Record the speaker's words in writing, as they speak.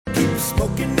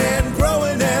smoking and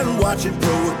growing and watching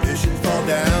prohibition fall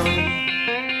down.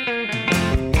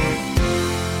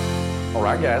 All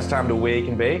right, guys, time to wake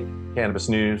and bake. Cannabis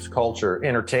news, culture,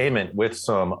 entertainment with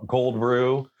some cold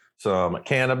brew, some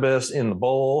cannabis in the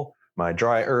bowl, my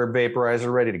dry herb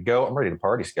vaporizer ready to go. I'm ready to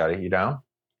party, Scotty. You down?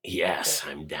 Yes,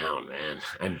 I'm down, man.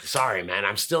 I'm sorry, man.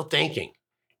 I'm still thinking.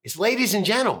 It's ladies and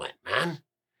gentlemen, man.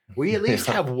 We at least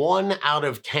have 1 out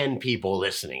of 10 people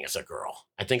listening as a girl.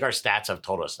 I think our stats have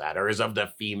told us that, or is of the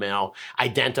female,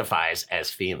 identifies as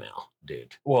female,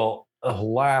 dude. Well,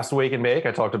 last Wake and Bake,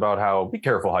 I talked about how be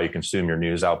careful how you consume your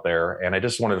news out there. And I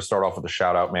just wanted to start off with a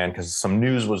shout out, man, because some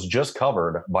news was just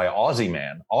covered by Aussie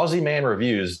Man. Aussie Man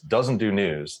Reviews doesn't do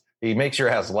news. He makes your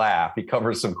ass laugh. He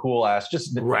covers some cool ass,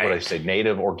 just what I say,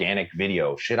 native organic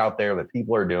video shit out there that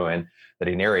people are doing that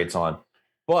he narrates on.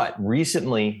 But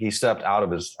recently he stepped out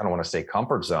of his, I don't want to say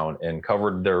comfort zone, and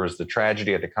covered, there was the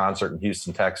tragedy at the concert in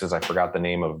Houston, Texas. I forgot the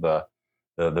name of the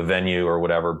venue or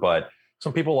whatever, but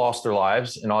some people lost their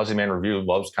lives, and Aussie Man Review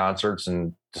loves concerts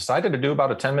and decided to do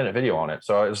about a 10-minute video on it.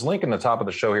 So there's a link in the top of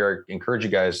the show here. I encourage you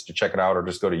guys to check it out, or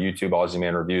just go to YouTube, Aussie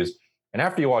Man Reviews. And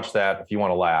after you watch that, if you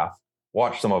want to laugh,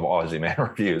 watch some of Aussie Man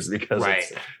Reviews, because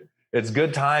it's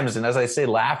good times. And as I say,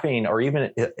 laughing, or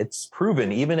even it's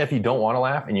proven, even if you don't want to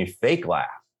laugh and you fake laugh,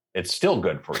 it's still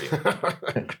good for you.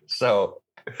 So,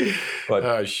 but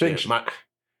oh, shit.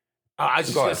 I was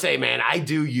just going to say, man, I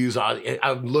do use,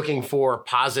 I'm looking for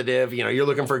positive, you're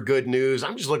looking for good news.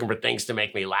 I'm just looking for things to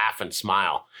make me laugh and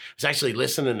smile. I was actually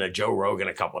listening to Joe Rogan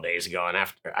a couple of days ago, and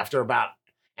after about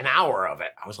an hour of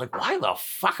it, I was like, why the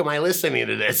fuck am I listening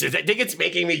to this? I think it's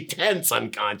making me tense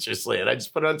unconsciously. And I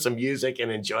just put on some music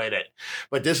and enjoyed it.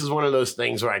 But this is one of those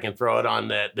things where I can throw it on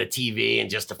the TV,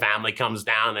 and just the family comes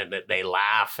down and they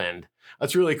laugh. And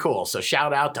that's really cool. So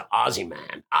shout out to Aussie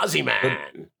Man. Aussie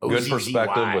Man. Good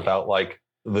perspective without like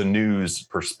the news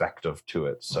perspective to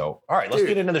it. So, all right, let's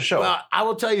get into the show. Well, I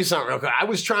will tell you something real quick. I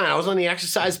was on the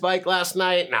exercise bike last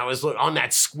night, and I was on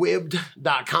that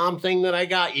squibd.com thing that I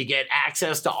got. You get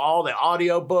access to all the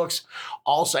audiobooks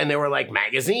also, and they were like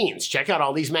magazines. Check out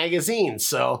all these magazines.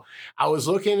 So I was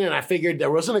looking, and I figured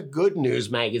there wasn't a good news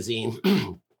magazine,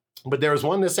 but there was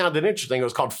one that sounded interesting. It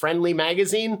was called Friendly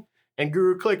Magazine, and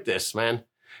Guru, click this, man.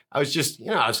 I was just,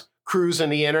 I was cruising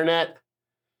the internet.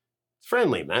 It's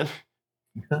friendly, man.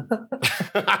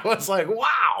 I was like,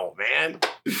 wow, man.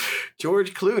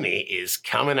 George Clooney is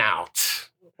coming out.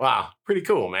 Wow, pretty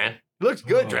cool, man. He looks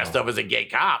good dressed up as a gay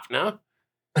cop, no?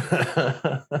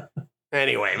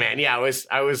 Anyway, man, yeah, I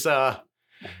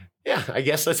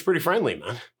guess that's pretty friendly,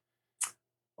 man.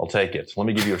 I'll take it. Let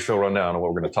me give you a show rundown of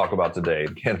what we're going to talk about today.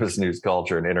 Cannabis news,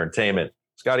 culture, and entertainment.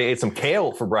 Scotty ate some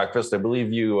kale for breakfast. I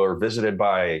believe you are visited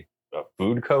by a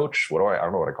food coach. I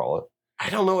don't know what I call it. I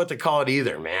don't know what to call it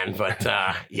either, man. But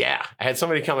yeah, I had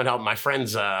somebody come and help. My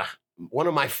friends, one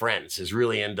of my friends is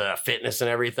really into fitness and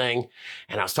everything.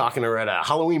 And I was talking to her at a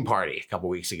Halloween party a couple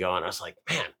weeks ago, and I was like,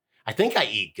 man, I think I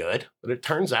eat good, but it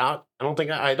turns out I don't think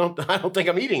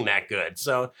I'm eating that good.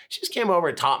 So she just came over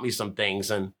and taught me some things,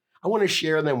 and I want to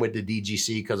share them with the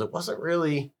DGC because it wasn't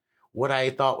really what I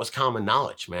thought was common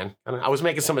knowledge, man. And I was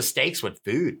making some mistakes with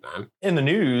food, man. In the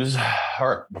news,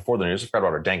 or before the news, I forgot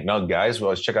about our Dank Nug guys. We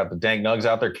always check out the Dank Nugs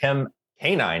out there. Chem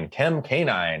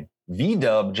Canine,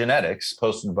 V-Dub Genetics,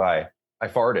 posted by I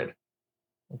Farted.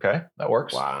 Okay, that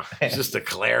works. Wow, just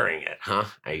declaring it, huh?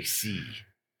 I see.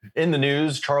 In the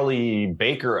news, Charlie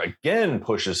Baker again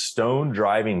pushes stone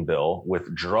driving bill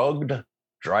with drugged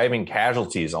driving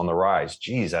casualties on the rise.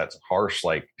 Geez, that's harsh,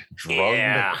 like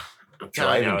drugged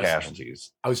driving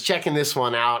casualties. I was checking this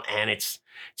one out, and it's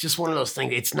just one of those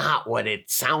things. It's not what it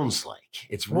sounds like.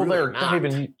 It's really they're not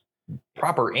even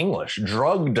proper English.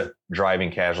 Drugged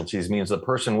driving casualties means the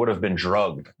person would have been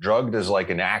drugged. Drugged is like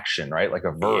an action, right? Like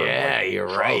a verb. Yeah, like you're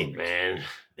drugged. right, man.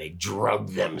 They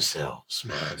drug themselves,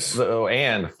 man. So,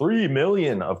 and 3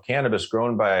 million of cannabis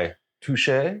grown by Touche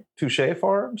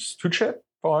Farms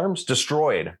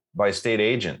destroyed by state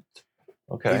agent.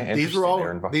 Okay. These were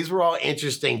all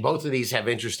interesting. Both of these have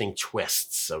interesting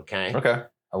twists. Okay.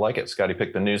 I like it. Scotty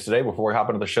picked the news today. Before we hop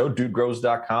into the show,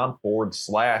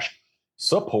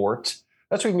 dudegrows.com/support.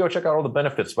 That's where you can go check out all the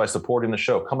benefits by supporting the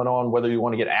show. Coming on, whether you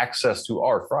want to get access to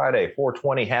our Friday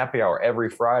 420 happy hour every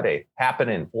Friday,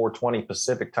 happening 420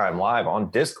 Pacific time live on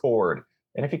Discord.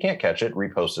 And if you can't catch it,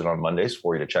 repost it on Mondays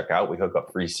for you to check out. We hook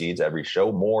up free seeds every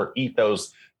show. More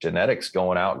Ethos Genetics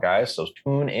going out, guys. So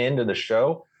tune into the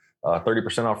show.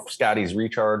 30% off Scotty's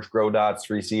Recharge, Grow Dots,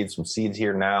 free seeds, some seeds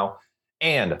here now.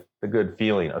 And the good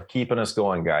feeling of keeping us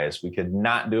going, guys. We could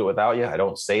not do it without you. I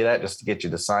don't say that just to get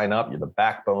you to sign up. You're the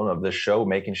backbone of this show,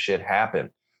 making shit happen.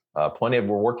 We're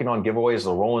working on giveaways.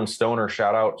 The Rolling Stoner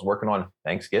shout out is working on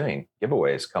Thanksgiving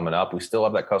giveaways coming up. We still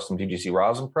have that custom DGC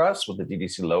rosin press with the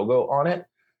DGC logo on it.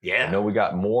 Yeah. I know we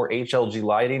got more HLG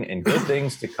lighting and good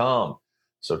things to come.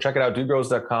 So check it out,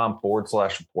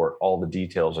 dudegrows.com/support. All the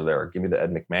details are there. Give me the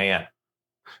Ed McMahon.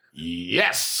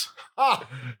 Yes. I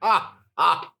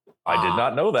did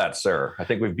not know that, sir. I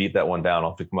think we've beat that one down.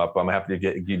 I'll pick them up. I'm going to have to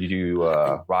give you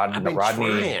Rodney.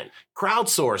 Trying.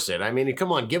 Crowdsource it. I mean,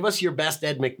 come on, give us your best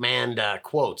Ed McMahon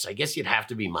quotes. I guess you'd have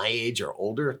to be my age or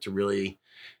older to really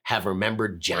have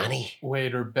remembered Johnny.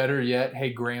 Wait, or better yet,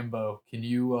 hey Grambo, can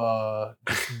you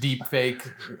just deep fake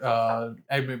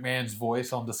Ed McMahon's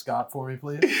voice onto Scott for me,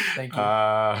 please? Thank you.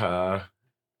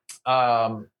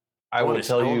 I will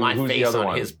tell you my who's face the other on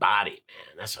one. his body,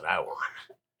 man. That's what I want.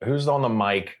 Who's on the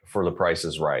mic for The Price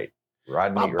is Right?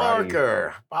 Bob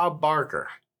Barker.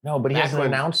 No, but he has an Back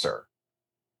when- announcer.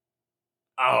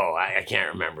 Oh, I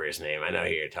can't remember his name. I know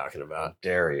who you're talking about. How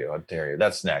dare you?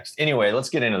 That's next. Anyway, let's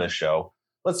get into the show.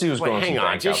 Let's see who's Wait, going. hang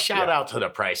on. Just out. shout out to The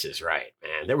Price is Right,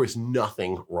 man. There was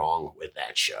nothing wrong with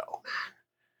that show.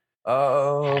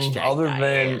 Hashtag Other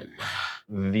Diane.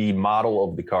 than the model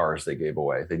of the cars they gave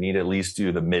away, they need to at least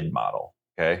do the mid model.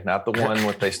 Okay, not the one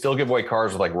with. They still give away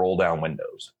cars with like roll down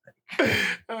windows.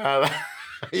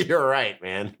 You're right,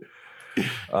 man.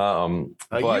 But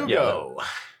you go.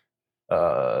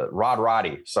 Rod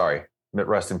Roddy. Sorry,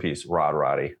 rest in peace, Rod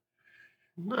Roddy.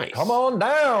 Nice. Come on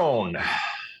down.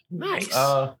 Nice.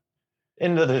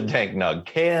 Into the tank nug.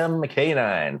 Cam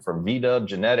K9 from VW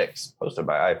Genetics, posted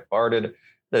by I Farted.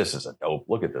 This is a dope.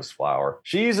 Look at this flower.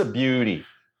 She's a beauty.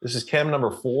 This is Chem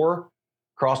number 4,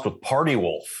 crossed with Party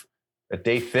Wolf at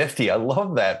day 50. I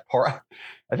love that part.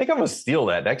 I think I'm going to steal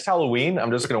that. Next Halloween,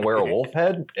 I'm just going to wear a wolf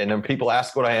head. And then people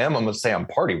ask what I am. I'm going to say I'm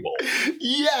Party Wolf.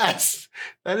 Yes.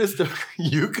 That is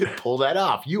you could pull that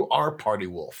off. You are Party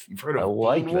Wolf. You've heard of I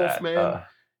like Teen Wolf, that. man?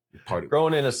 Party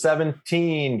Grown in a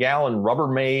 17-gallon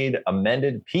Rubbermaid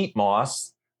amended peat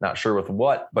moss. Not sure with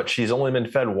what, but she's only been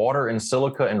fed water and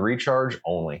silica and recharge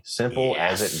only. Simple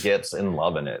as Yes. it gets and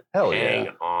loving it. Hell Hang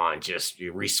yeah. on. Just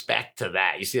respect to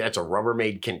that. You see, that's a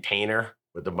Rubbermaid container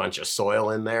with a bunch of soil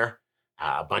in there.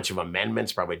 A bunch of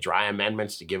amendments, probably dry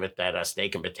amendments to give it that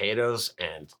steak and potatoes.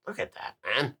 And look at that,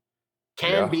 man.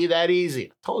 Can be that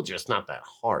easy. I told you it's not that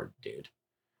hard, dude.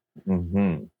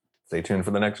 Mm-hmm. Stay tuned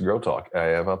for the next Grow Talk. I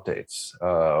have updates.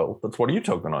 What are you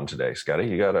toking on today, Scotty?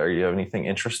 You have anything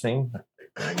interesting?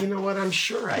 You know what? I'm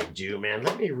sure I do, man.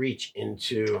 Let me reach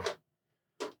into,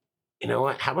 you know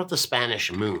what? How about the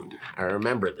Spanish moon? I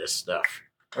remember this stuff.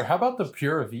 Or how about the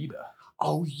Pura Vida?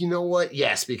 Oh, you know what?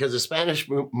 Yes, because the Spanish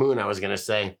moon, I was going to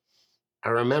say, I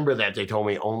remember that they told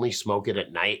me only smoke it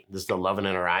at night. This is the Lovin'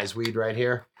 in Her Eyes weed right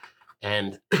here.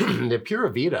 And the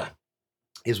Pura Vida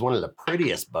is one of the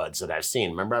prettiest buds that I've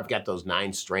seen. Remember, I've got those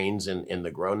 9 strains in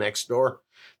the grow next door.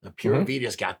 The Pura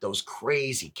Vida's got those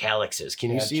crazy calyxes.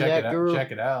 Can you see that, Guru?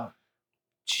 Check it out.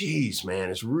 Jeez, man,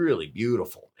 it's really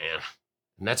beautiful, man.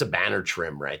 And that's a banner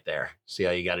trim right there. See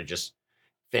how you got to just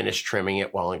finish trimming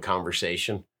it while in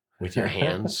conversation with your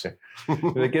hands.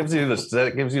 It gives you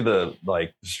the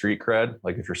like street cred.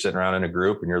 Like if you're sitting around in a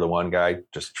group and you're the one guy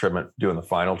just doing the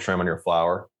final trim on your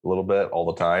flower a little bit all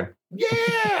the time.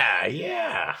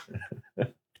 Yeah. I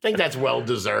think that's well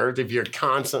deserved if you're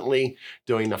constantly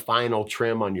doing the final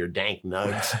trim on your dank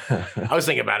nugs. I was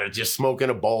thinking about it, just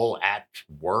smoking a bowl at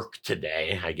work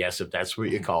today, I guess, if that's what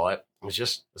you call it. It's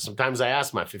just sometimes I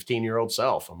ask my 15-year-old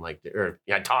self, I'm like,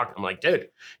 I'm like, dude,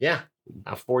 yeah,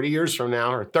 40 years from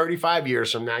now or 35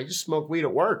 years from now, you just smoke weed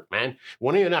at work, man. You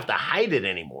won't even have to hide it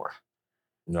anymore.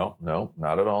 No,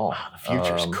 not at all. Wow, the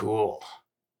future's cool.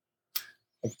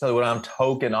 I can tell you what I'm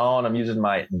toking on. I'm using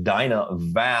my Dyna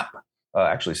VAP.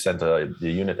 Actually sent the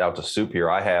unit out to Soup here.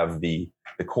 I have the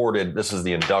corded. This is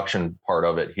the induction part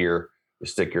of it here. You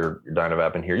stick your Dyna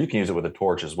VAP in here. You can use it with a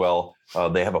torch as well.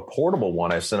 They have a portable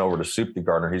one I sent over to Soup the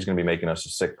Gardener. He's going to be making us a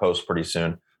sick post pretty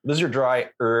soon. This is your dry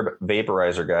herb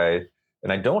vaporizer guy.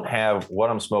 And I don't have what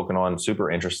I'm smoking on super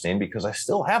interesting because I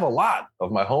still have a lot of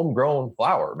my homegrown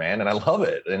flower, man. And I love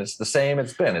it. And it's the same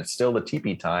it's been. It's still the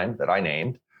teepee time that I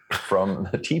named from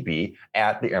the teepee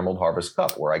at the Emerald Harvest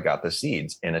Cup where I got the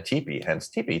seeds in a teepee, hence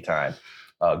teepee time.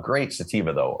 Great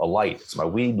sativa though, a light. It's my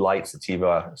weed light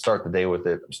sativa. Start the day with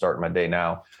it. I'm starting my day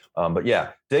now. But yeah,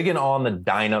 digging on the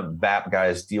Dyna VAP,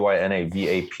 guys,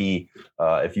 DYNAVAP.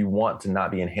 If you want to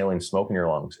not be inhaling smoke in your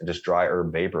lungs and just dry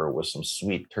herb vapor with some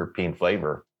sweet terpene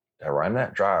flavor. Did I rhyme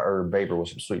that? Dry herb vapor with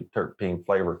some sweet terpene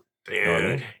flavor. Dude, You know what I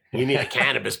mean? you need a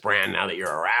cannabis brand now that you're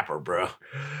a rapper, bro.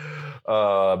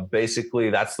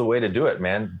 Basically, that's the way to do it,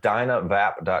 man.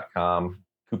 DynaVap.com,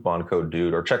 coupon code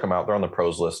DUDE, or check them out. They're on the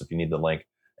pros list if you need the link.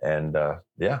 And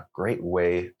yeah, great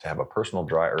way to have a personal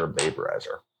dry herb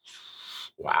vaporizer.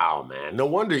 Wow, man. No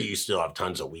wonder you still have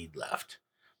tons of weed left.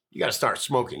 You got to start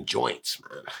smoking joints,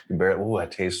 man. You barely, oh,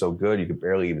 that tastes so good. You can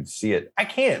barely even see it. I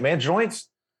can't, man. Joints.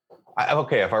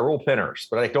 Okay, if I roll pinners,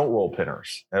 but I don't roll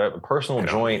pinners. A personal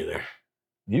joint. Either.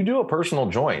 You do a personal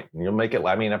joint, and you'll make it.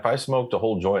 I mean, if I smoked a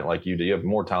whole joint like you do, you have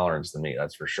more tolerance than me.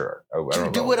 That's for sure. I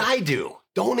don't Do know. what I do.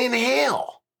 Don't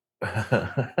inhale.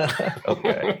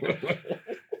 Okay.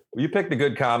 You picked the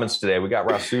good comments today. We got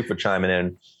Rasufa chiming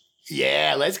in.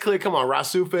 Yeah, let's clear. Come on.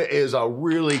 Rasufa is a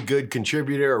really good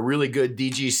contributor, a really good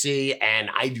DGC,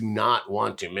 and I do not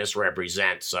want to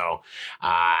misrepresent. So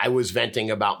I was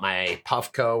venting about my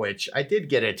Puffco, which I did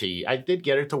get it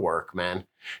to work, man.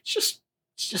 It's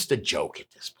just a joke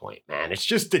at this point, man. It's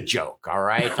just a joke, all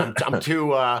right? I'm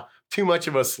too much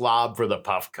of a slob for the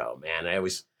Puffco, man.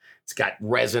 It's got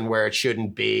resin where it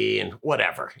shouldn't be and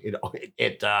whatever.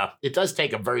 It does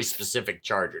take a very specific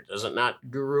charger, does it not,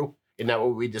 Guru? Isn't that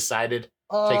what we decided?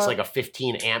 Takes like a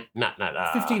 15 amp, not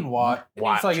 15 watt.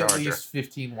 It's like charger. at least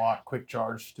 15 watt quick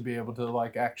charge to be able to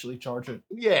like actually charge it.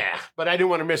 Yeah, but I didn't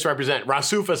want to misrepresent.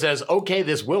 Rasufa says, okay,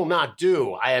 this will not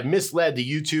do. I have misled the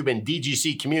YouTube and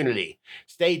DGC community.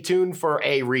 Stay tuned for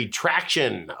a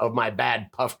retraction of my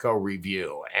bad Puffco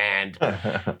review. And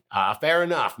fair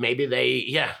enough. Maybe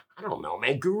I don't know,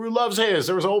 man. Guru loves his.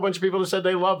 There was a whole bunch of people that said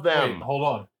they love them. Wait, hold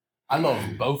on. I love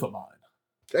both of mine.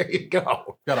 There you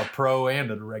go. Got a pro and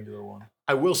a regular one.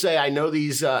 I will say I know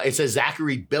these. It says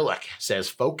Zachary Billick says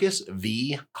Focus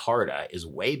V Carta is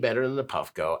way better than the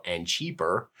Puffco and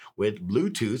cheaper with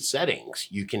Bluetooth settings.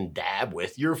 You can dab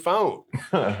with your phone.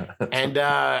 And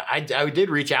I did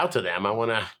reach out to them. I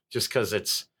want to just because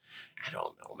I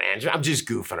don't know, man. I'm just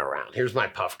goofing around. Here's my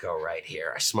Puffco right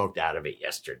here. I smoked out of it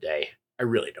yesterday. I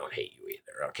really don't hate you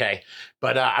either, okay?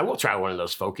 But I will try one of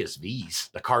those Focus Vs,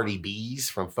 the Cardi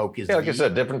Bs from Focus Yeah, like V. I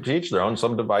said, different to each their own.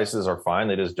 Some devices are fine.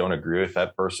 They just don't agree with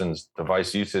that person's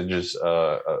device usage's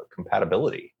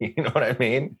compatibility. You know what I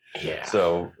mean? Yeah.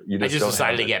 So you I just don't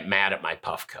decided to have get mad at my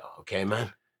Puffco, okay,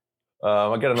 man?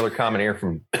 I got another comment here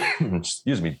from,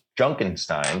 excuse me,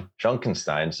 Junkenstein.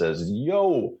 Junkenstein says,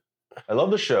 yo, I love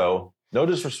the show. No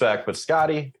disrespect, but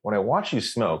Scotty, when I watch you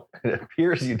smoke, it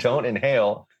appears you don't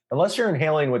inhale unless you're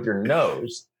inhaling with your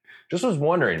nose. Just was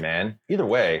wondering, man. Either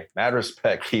way, mad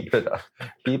respect. Keep it on.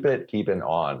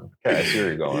 Okay, I see where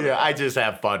you're going. Yeah, I just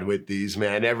have fun with these,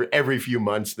 man. Every few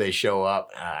months they show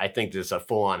up. I think there's a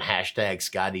full-on hashtag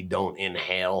Scotty don't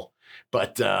inhale.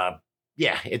 But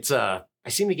yeah, it's I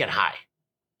seem to get high.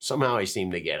 Somehow I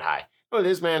seem to get high. Oh, it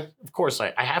is, man. Of course,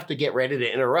 I have to get ready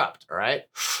to interrupt. All right,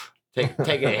 take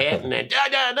a hit and then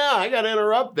no, I got to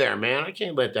interrupt there, man. I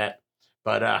can't let that.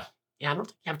 But yeah, I don't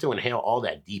think you have to inhale all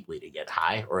that deeply to get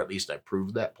high, or at least I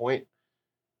proved that point.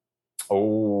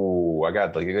 Oh, I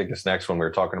got like this next one we were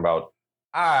talking about.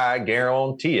 I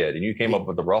guarantee it. And you came up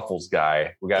with the Ruffles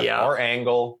guy. We got our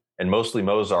Angle and Mostly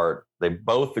Mozart. They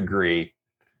both agree.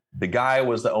 The guy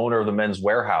was the owner of the Men's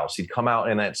Warehouse. He'd come out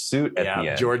in that suit at the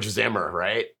end. George Zimmer,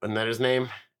 right? Wasn't that his name?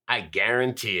 I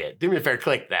guarantee it. Do me a favor,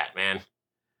 click that, man.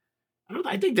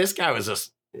 I think this guy was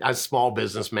a small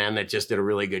businessman that just did a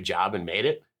really good job and made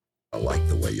it. I like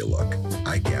the way you look.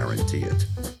 I guarantee it.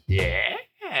 Yeah,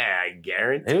 I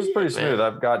guarantee it was pretty smooth.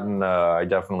 Man. I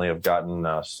definitely have gotten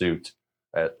a suit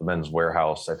at the Men's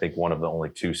Warehouse. I think one of the only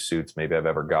 2 suits maybe I've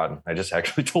ever gotten. I just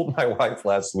actually told my wife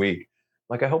last week,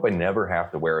 like, I hope I never have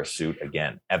to wear a suit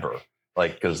again, ever.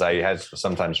 Like, because I had to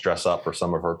sometimes dress up for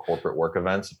some of her corporate work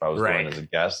events if I was going as a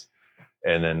guest.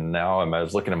 And then now I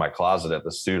was looking in my closet at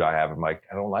the suit I have. I'm like,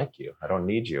 I don't like you. I don't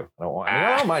need you.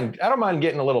 I don't mind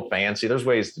getting a little fancy. There's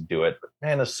ways to do it. But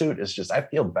man, the suit is just, I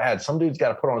feel bad. Some dude's got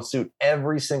to put on a suit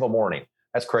every single morning.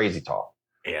 That's crazy talk.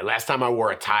 Yeah, last time I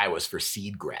wore a tie was for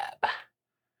Seed Grab.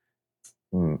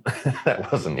 That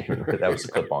wasn't even, that was a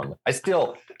clip on. I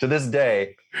still, to this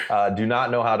day, do not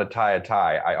know how to tie a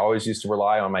tie. I always used to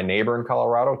rely on my neighbor in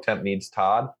Colorado, Temp Needs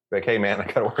Todd. Like, hey man, I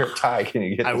gotta wear a tie. Can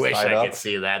you get this I wish tied I up? could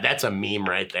see that. That's a meme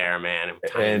right there, man. I'm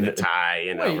tying the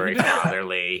tie, very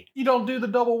fatherly. You don't do the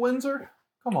double Windsor?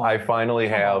 Come on. I finally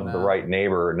have the right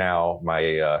neighbor now. My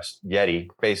Yeti,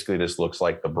 basically this looks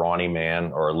like the Brawny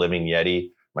Man or a living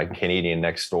Yeti, my Canadian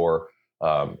next door.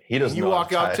 He doesn't know how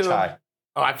to tie a tie.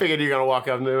 Oh, I figured you're going to walk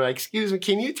up and be like, excuse me,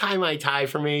 can you tie my tie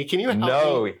for me? Can you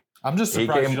help me? I'm just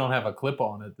surprised you don't have a clip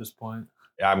on at this point.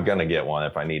 I'm going to get one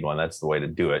if I need one. That's the way to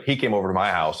do it. He came over to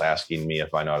my house asking me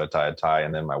if I know how to tie a tie.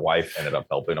 And then my wife ended up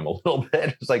helping him a little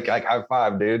bit. It's like high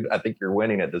five, dude. I think you're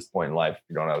winning at this point in life if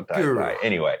you don't know how to tie a tie.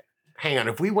 Anyway. Hang on.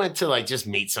 If we went to like just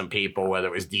meet some people, whether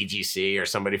it was DGC or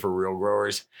somebody for Real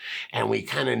Growers, and we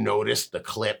kind of noticed the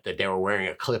clip that they were wearing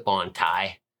a clip-on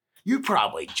tie, You'd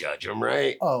probably judge them,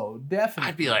 right? Oh, definitely.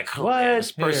 I'd be like, oh, man,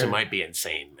 this person Here. might be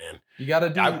insane, man. You got to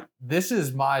do. This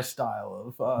is my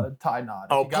style of tie knot.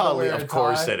 If Oh, you gotta probably, wear a of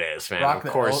course tie, it is, man. rock Of the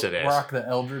course it is. Rock the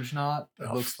Eldridge knot. It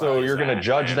Oh, looks So fuck. you're going to that,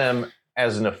 judge man? them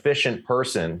as an efficient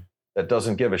person that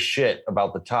doesn't give a shit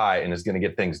about the tie and is going to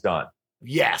get things done.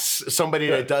 Yes, somebody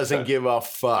that doesn't give a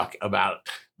fuck about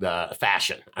the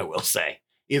fashion, I will say.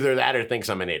 Either that or thinks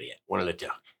I'm an idiot. One of the two.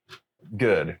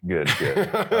 Good.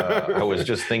 I was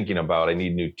just thinking about I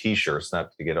need new T-shirts,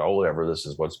 not to get old ever. This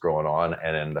is what's going on.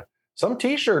 And some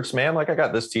T-shirts, man, like I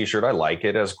got this T-shirt. I like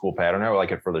it. It has a cool pattern. I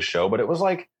like it for the show, but it was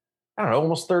like, I don't know,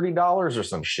 almost $30 or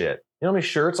some shit. You know how many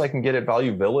shirts I can get at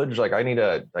Value Village? Like I need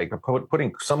to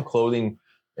putting some clothing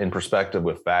in perspective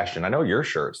with fashion. I know your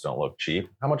shirts don't look cheap.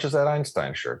 How much is that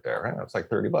Einstein shirt there? Right? It's like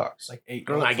 $30. It's like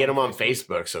 $8. I get them on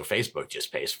Facebook, so Facebook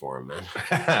just pays for them,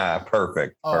 man.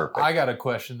 Perfect. Oh, I got a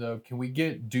question though. Can we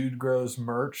get Dude Grows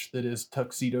merch that is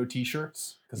tuxedo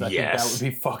T-shirts? Because I think that Yes. would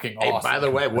be fucking Hey, awesome. by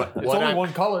the way, it's only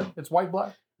one color. It's white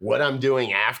black. what I'm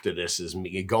doing after this is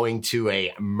me going to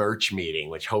a merch meeting,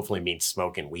 which hopefully means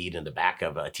smoking weed in the back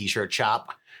of a T-shirt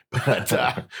shop.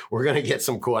 But we're going to get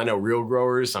some cool, I know Real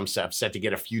Growers. I'm set to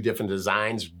get a few different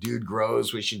designs. Dude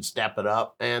Grows, we should step it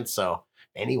up, man. So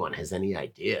if anyone has any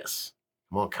ideas,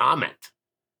 come on, comment,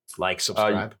 like,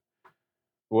 subscribe.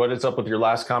 What is up with your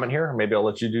last comment here? Maybe I'll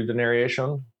let you do the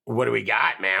narration. What do we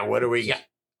got, man? What do we got?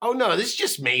 Oh, no, this is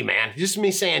just me, man. Just me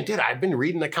saying, dude, I've been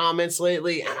reading the comments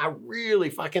lately and I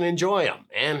really fucking enjoy them,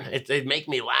 man. They make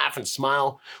me laugh and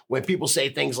smile when people say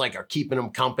things like are keeping them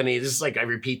company. This is like, I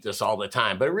repeat this all the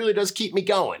time, but it really does keep me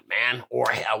going, man.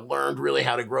 Or I learned really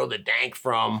how to grow the dank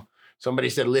from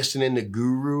somebody said listening to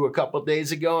Guru a couple of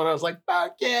days ago. And I was like,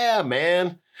 fuck yeah,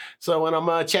 man. So when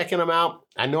I'm checking them out,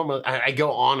 I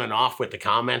go on and off with the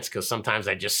comments because sometimes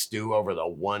I just stew over the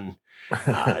one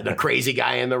the crazy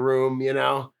guy in the room, you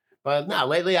know. But no,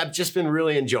 lately I've just been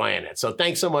really enjoying it. So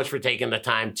thanks so much for taking the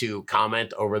time to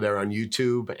comment over there on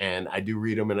YouTube. And I do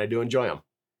read them and I do enjoy them.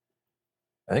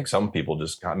 I think some people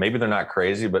just, maybe they're not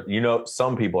crazy, but you know,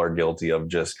 some people are guilty of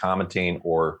just commenting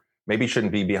or maybe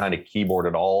shouldn't be behind a keyboard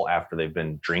at all after they've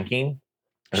been drinking.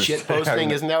 Shit posting,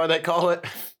 isn't that what they call it?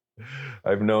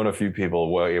 I've known a few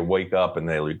people wake up and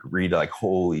they like read like,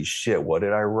 holy shit, what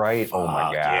did I write? Oh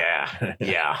my God.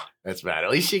 Yeah, that's bad.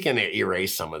 At least you can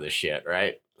erase some of the shit,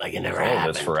 right? Like it never Some happened.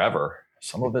 of it's forever.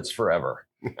 Some of it's forever.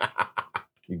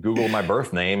 You Google my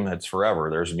birth name, it's forever.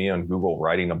 There's me on Google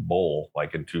riding a bull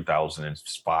like in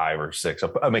 2005 or 6,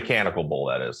 a mechanical bull,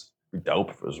 that is. It'd be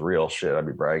dope if it was real shit. I'd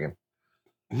be bragging.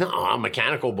 No,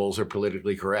 mechanical bulls are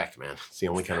politically correct, man. It's the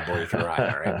only kind of bull you can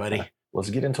ride, all right, buddy? Let's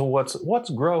get into what's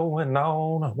growing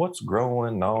on. What's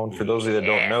growing on? For those of you that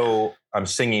don't know, I'm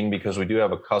singing because we do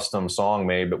have a custom song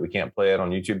made, but we can't play it on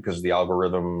YouTube because the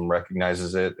algorithm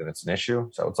recognizes it and it's an issue.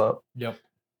 So what's up? Yep.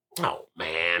 Oh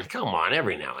man, come on!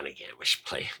 Every now and again, we should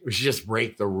play. We should just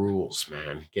break the rules,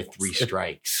 man. Get 3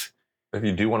 strikes. If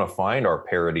you do want to find our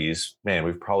parodies, man,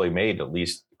 we've probably made at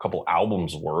least a couple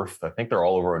albums worth. I think they're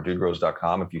all over on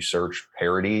dudegrows.com. If you search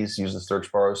parodies, use the search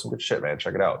bar. Some good shit, man.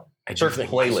 Check it out. I do Search think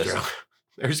playlist. Maestro,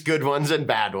 there's good ones and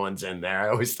bad ones in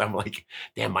there. I'm like,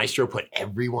 damn, Maestro put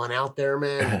everyone out there,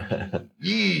 man.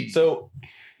 Yee. So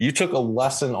you took a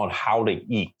lesson on how to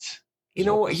eat. You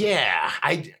know what? Yeah,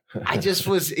 I just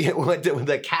was what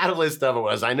the catalyst of it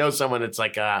was. I know someone that's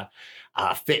like a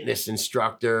fitness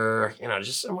instructor. You know,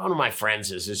 just one of my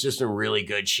friends is just in really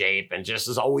good shape and just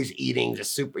is always eating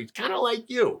just super. It's kind of like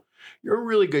you. You're in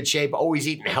really good shape, always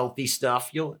eating healthy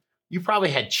stuff. You probably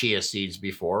had chia seeds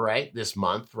before, right? This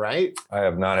month, right? I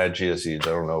have not had chia seeds. I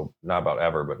don't know, not about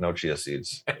ever, but no chia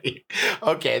seeds.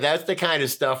 Okay, that's the kind of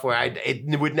stuff where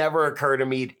it would never occur to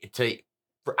me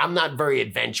I'm not a very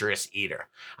adventurous eater.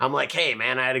 I'm like, hey,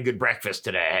 man, I had a good breakfast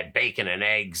today. I had bacon and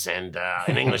eggs and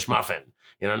an English muffin,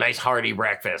 nice hearty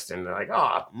breakfast. And they're like,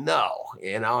 oh, no,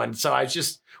 And so I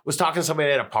just was talking to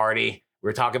somebody at a party. We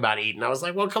were talking about eating. I was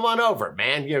like, well, come on over,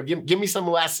 man. Give me some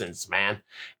lessons, man.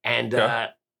 And Okay.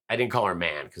 I didn't call her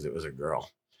man because it was a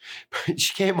girl. But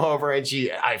she came over and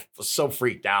I was so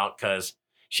freaked out because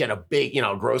she had a big,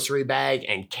 grocery bag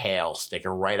and kale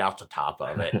sticking right out the top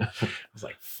of it. I was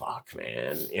like, fuck,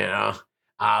 man,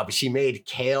 But she made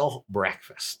kale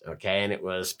breakfast, okay? And it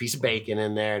was a piece of bacon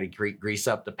in there to grease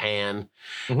up the pan,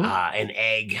 Mhm. an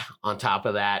egg on top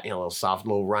of that, a little soft,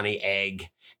 little runny egg,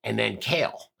 and then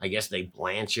kale. I guess they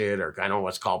blanch it, or I don't know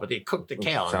what's called, but they cook the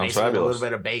kale. And Sounds basically a fabulous. little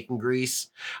bit of bacon grease,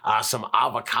 some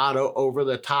avocado over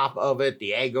the top of it,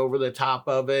 the egg over the top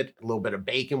of it, a little bit of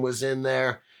bacon was in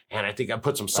there. And I think I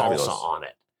put some salsa Fabulous. on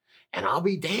it. And I'll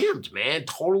be damned, man.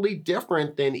 Totally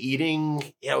different than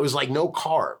eating. It was like no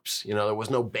carbs. There was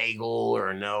no bagel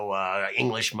or no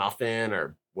English muffin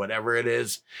or whatever it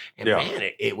is. And man,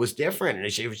 it was different.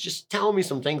 And she was just telling me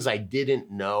some things I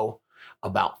didn't know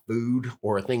about food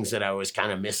or things that I was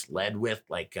kind of misled with.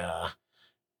 Like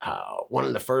one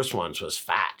of the first ones was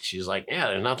fat. She's like, yeah,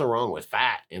 there's nothing wrong with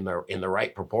fat in the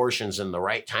right proportions in the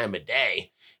right time of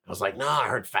day. I was like, no, I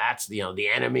heard fat's the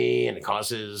enemy and it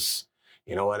causes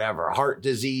whatever, heart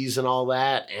disease and all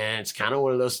that. And it's kind of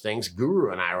one of those things.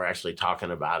 Guru and I were actually talking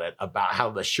about it, about how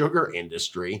the sugar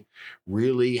industry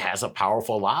really has a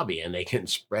powerful lobby and they can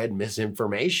spread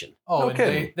misinformation. Oh, No and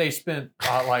kidding. they spent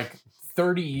like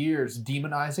 30 years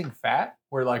demonizing fat,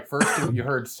 where like first you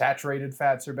heard saturated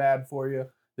fats are bad for you,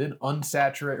 then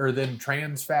unsaturated, or then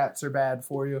trans fats are bad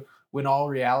for you, when all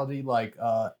reality, like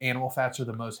animal fats are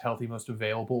the most healthy, most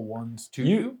available ones to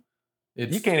you.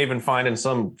 You can't even find in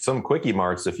some quickie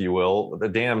marts, if you will, the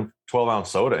damn 12-ounce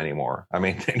soda anymore. I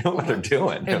mean, they know what they're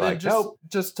doing. They're And like, then nope.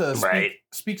 just to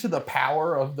speak to the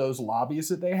power of those lobbies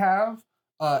that they have,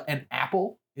 an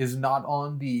apple is not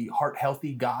on the heart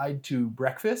healthy guide to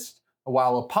breakfast,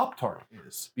 while a Pop-Tart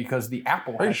is, because the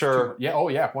apple. Are you sure? Yeah. Oh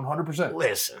yeah. 100%.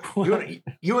 Listen,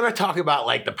 you want to talk about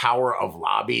like the power of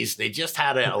lobbies? They just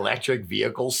had an electric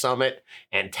vehicle summit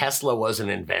and Tesla wasn't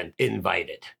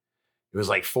invited. It was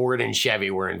like Ford and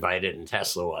Chevy were invited and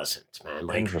Tesla wasn't, man.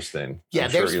 Like, Interesting. Yeah, I'm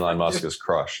sure there's- Elon Musk is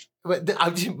crushed. but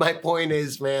my point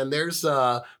is, man, there's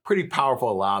pretty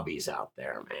powerful lobbies out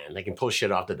there, man. They can pull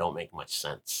shit off that don't make much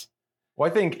sense. Well,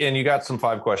 I think, and you got some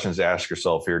 5 questions to ask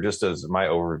yourself here, just as my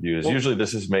overview is. Well- Usually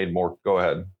this is made more. Go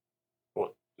ahead.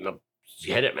 Well, no,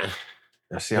 you hit it, man.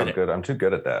 I see how Hit it. good. I'm too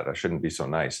good at that. I shouldn't be so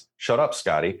nice. Shut up,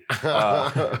 Scotty.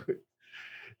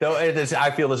 Though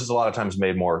I feel this is a lot of times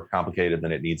made more complicated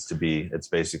than it needs to be. It's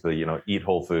basically, eat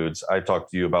whole foods. I talked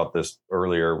to you about this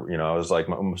earlier. I was like,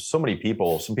 so many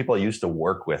people, some people I used to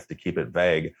work with, to keep it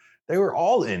vague, they were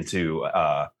all into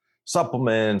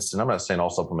supplements. And I'm not saying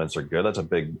all supplements are good. That's a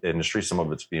big industry. Some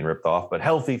of it's being ripped off, but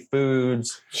healthy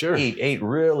foods, Sure. ate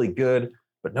really good,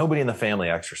 but nobody in the family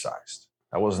exercised.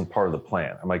 That wasn't part of the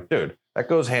plan. I'm like, dude, that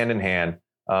goes hand in hand.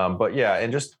 But yeah,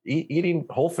 and just eating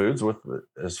whole foods with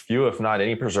as few, if not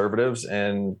any preservatives,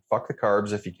 and fuck the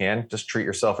carbs if you can. Just treat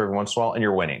yourself every once in a while, and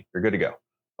you're winning. You're good to go.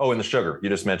 Oh, and the sugar. You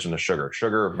just mentioned the sugar.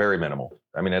 Sugar, very minimal.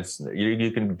 I mean,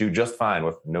 you can do just fine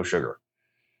with no sugar.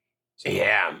 So,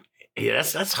 Yeah,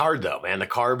 that's hard though, man. The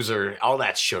carbs are all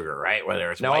that sugar, right?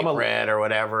 Whether it's Now, white bread or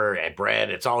whatever, and bread,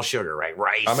 it's all sugar, right?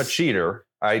 Rice. I'm a cheater.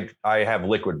 I have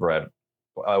liquid bread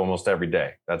almost every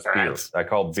day. That's beer. That's- I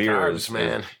call beer carbs,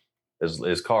 man. is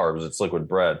carbs. It's liquid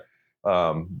bread.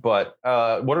 But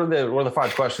what are the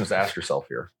 5 questions to ask yourself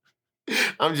here?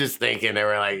 I'm just thinking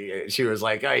she was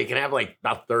like, oh, you can have like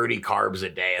about 30 carbs a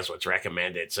day is what's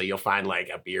recommended. So you'll find like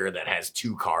a beer that has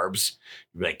 2 carbs.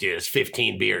 You'll be like, dude, it's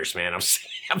 15 beers, man.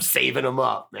 I'm saving them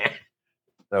up, man.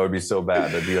 That would be so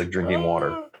bad. That'd be like drinking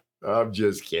water. I'm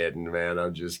just kidding, man.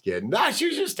 I'm just kidding. No, she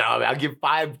was just telling me. I'll give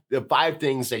the 5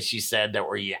 things that she said that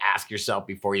where you ask yourself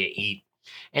before you eat.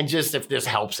 And just if this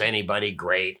helps anybody,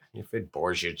 great. If it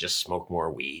bores you, just smoke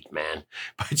more weed, man.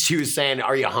 But she was saying,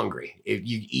 are you hungry? If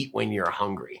you eat when you're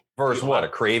hungry. Versus what? A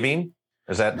craving?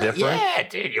 Is that different? Yeah,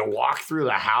 dude. You walk through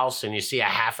the house and you see a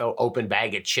half open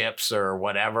bag of chips or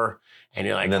whatever. And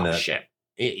you're like, And then oh, that- shit.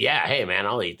 Yeah, hey, man,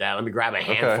 I'll eat that. Let me grab a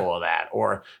handful of that.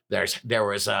 Or there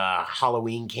was a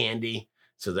Halloween candy.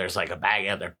 So there's like a bag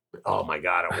out there. Oh my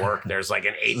God, at work, there's like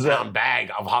an 8-pound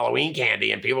bag of Halloween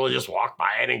candy and people just walk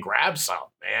by it and grab some,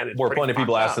 man. It's Or pretty plenty of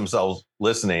people fucked ask up. themselves,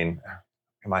 listening,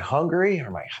 am I hungry or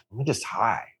am I just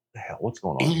high? What the hell? What's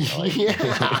going on?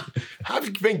 Yeah,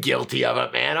 I've been guilty of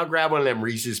it, man. I'll grab one of them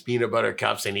Reese's peanut butter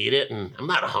cups and eat it, and I'm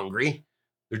not hungry.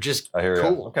 They're just I hear ya.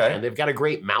 cool. Okay. And they've got a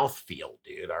great mouth feel,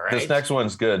 dude. All right. This next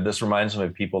one's good. This reminds me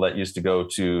of people that used to go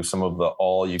to some of the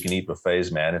all-you-can-eat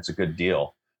buffets, man. It's a good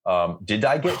deal. Did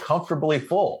I get comfortably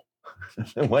full?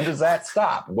 When does that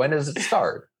stop? When does it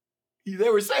start? They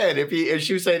were saying if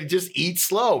she was saying just eat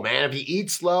slow, man. If you eat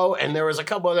slow, and there was a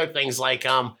couple other things like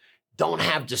don't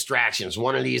have distractions.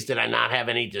 One of these, did I not have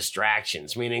any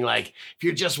distractions? Meaning like if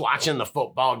you're just watching the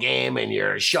football game and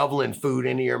you're shoveling food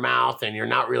into your mouth and you're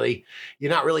not really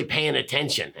paying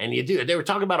attention. And they were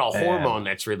talking about a Man. hormone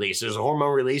that's released. There's a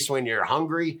hormone released when you're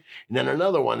hungry, and then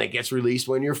another one that gets released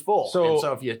when you're full. So- And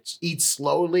so if you eat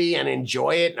slowly and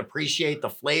enjoy it and appreciate the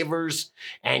flavors,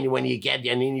 and when you get,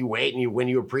 and then you wait, and when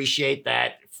you appreciate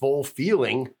that full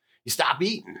feeling, you stop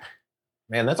eating.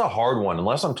 Man, that's a hard one.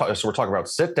 Unless so we're talking about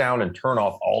sit down and turn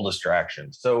off all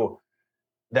distractions. So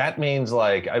that means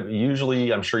like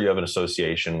I'm sure you have an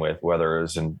association with whether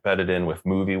it's embedded in with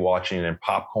movie watching and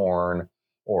popcorn,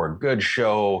 or a good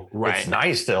show. Right. It's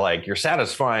nice to like, you're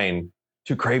satisfying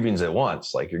two cravings at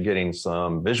once. Like you're getting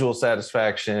some visual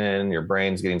satisfaction, your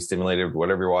brain's getting stimulated with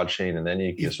whatever you're watching, and then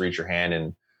you can just reach your hand.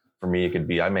 And for me, it could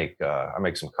be I make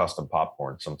some custom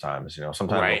popcorn sometimes.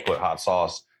 Sometimes Right. I'll put hot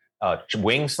sauce,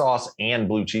 wing sauce, and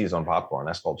blue cheese on popcorn.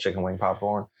 That's called chicken wing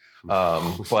popcorn.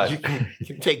 But you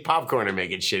can take popcorn and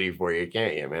make it shitty for you,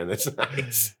 can't you, man? That's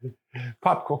nice.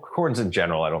 popcorns in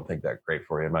general, I don't think that great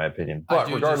for you, in my opinion. I But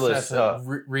do regardless, just have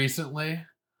to- recently,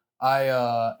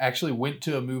 I actually went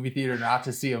to a movie theater not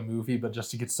to see a movie, but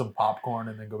just to get some popcorn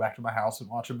and then go back to my house and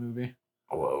watch a movie.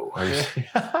 Whoa.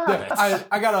 Yeah,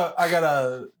 I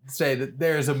gotta say that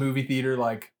there's a movie theater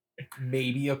like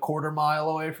maybe a quarter mile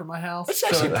away from my house. That's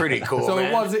actually pretty cool, So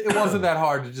man. it wasn't that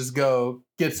hard to just go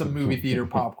get some movie theater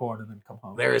popcorn and then come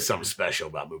home. There is something special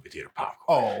about movie theater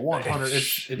popcorn. Oh, 100.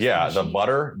 It's yeah, the cheap.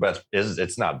 butter, but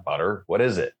it's not butter. What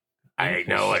is it? I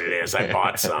know what it is. I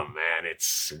bought some, man.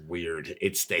 It's weird.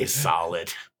 It stays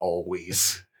solid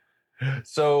always.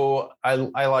 So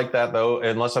I like that though.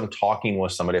 Unless I'm talking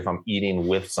with somebody, if I'm eating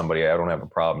with somebody, I don't have a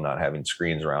problem not having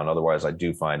screens around. Otherwise, I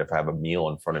do find if I have a meal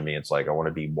in front of me, it's like I want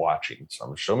to be watching.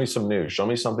 So show me some news, show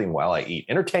me something while I eat,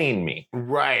 entertain me.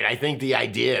 Right. I think the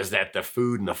idea is that the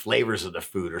food and the flavors of the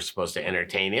food are supposed to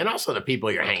entertain you, and also the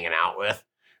people you're hanging out with.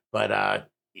 But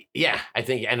yeah, I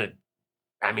think,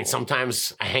 I mean,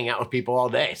 sometimes I hang out with people all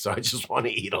day, so I just want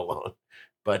to eat alone.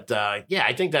 But yeah,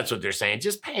 I think that's what they're saying.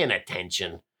 Just paying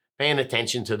attention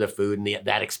to the food and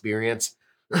that experience,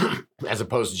 as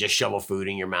opposed to just shovel food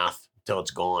in your mouth until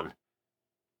it's gone.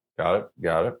 Got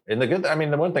it. And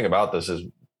the one thing about this is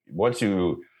once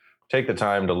you take the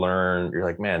time to learn, you're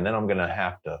like, man, then I'm going to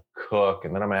have to cook,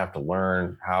 and then I'm going to have to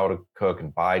learn how to cook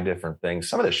and buy different things.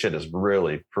 Some of this shit is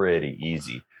really pretty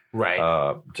easy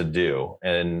Right. to do.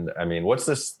 And I mean, what's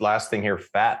this last thing here?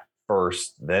 Fat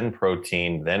first, then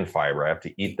protein, then fiber. I have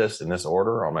to eat this in this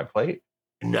order on my plate?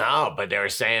 No, but they were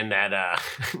saying that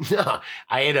no,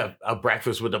 I ate a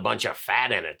breakfast with a bunch of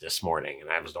fat in it this morning,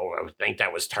 and I would think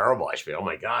that was terrible. I should be, oh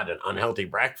my God, an unhealthy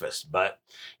breakfast. But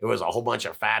it was a whole bunch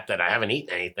of fat that I haven't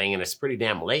eaten anything, and it's pretty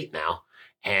damn late now.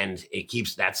 And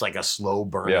that's like a slow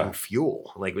burning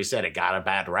fuel. Like we said, it got a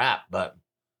bad rap, but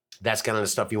that's kind of the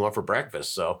stuff you want for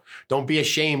breakfast. So don't be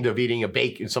ashamed of eating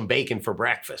some bacon for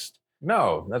breakfast.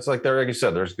 No, that's like you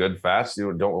said, there's good fats.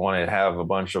 You don't want to have a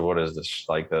bunch of, what is this,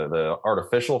 like the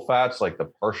artificial fats, like the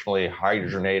partially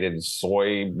hydrogenated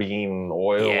soybean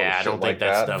oil. Yeah, I don't think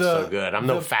that stuff's so good. I'm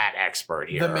no The- fat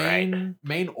expert here, The right?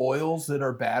 main oils that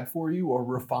are bad for you are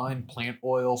refined plant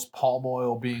oils, palm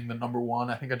oil being the number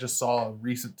one. I think I just saw a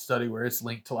recent study where it's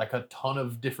linked to like a ton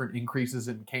of different increases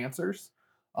in cancers.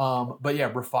 But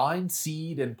yeah, refined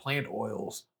seed and plant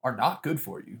oils are not good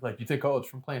for you. Like you think, oh, it's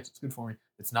from plants, it's good for me.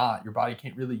 It's not. Your body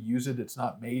can't really use it. It's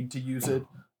not made to use it.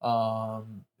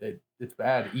 It's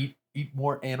bad. Eat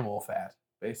more animal fat,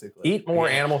 basically. Eat more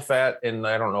animal fat, and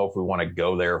I don't know if we want to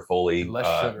go there fully. Less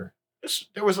sugar.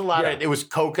 There was a lot Yeah. of, it was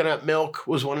coconut milk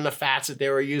was one of the fats that they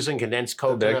were using, condensed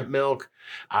coconut milk.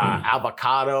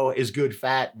 Avocado is good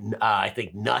fat. I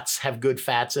think nuts have good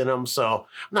fats in them. So I'm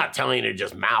not telling you to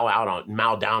just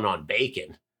mow down on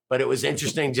bacon, but it was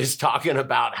interesting just talking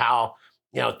about how,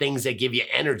 things that give you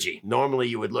energy. Normally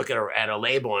you would look at a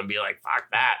label and be like, fuck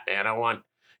that, man. I want,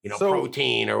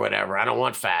 protein or whatever. I don't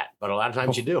want fat, but a lot of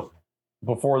times you do.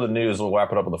 Before the news, we'll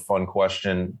wrap it up with a fun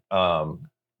question.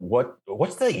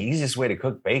 What's the easiest way to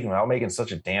cook bacon without making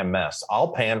such a damn mess?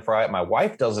 I'll pan fry it. My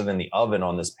wife does it in the oven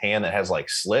on this pan that has like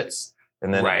slits,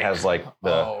 and then it has like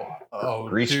the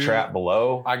grease dude, trap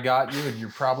below. I got you, and you're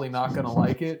probably not gonna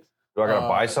like it. Do I gotta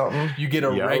buy something? You get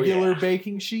a Yeah, regular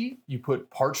baking sheet. You put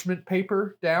parchment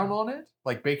paper down on it,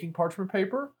 like baking parchment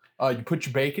paper. You put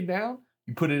your bacon down.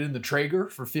 You put it in the Traeger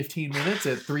for 15 minutes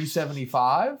at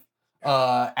 375.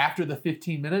 After the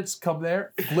 15 minutes, come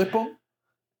there, flip them,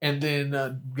 and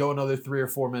then go another 3 or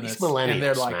 4 minutes. These millennials, and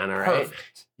they're like, man, all right?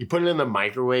 perfect. You put it in the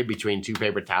microwave between two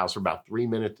paper towels for about 3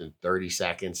 minutes and 30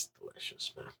 seconds.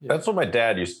 Delicious, man. That's what my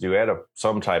dad used to do. He had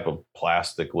some type of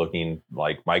plastic looking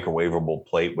like microwavable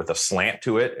plate with a slant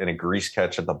to it and a grease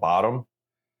catch at the bottom.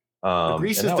 The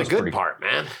grease and is that the was good pretty- part,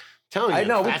 man. I'm telling you. I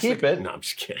know, we that's keep the- it. No, I'm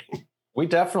just kidding. We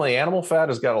definitely, animal fat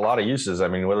has got a lot of uses. I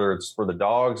mean, whether it's for the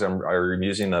dogs, I'm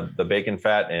using the bacon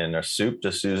fat in a soup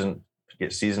to season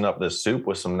up this soup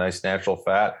with some nice natural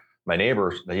fat. My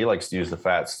neighbor, he likes to use the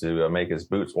fats to make his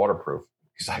boots waterproof.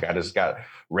 He's like, I just got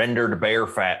rendered bear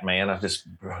fat, man. I just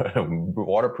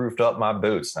waterproofed up my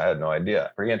boots. I had no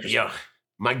idea. Pretty interesting. Yeah.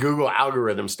 My Google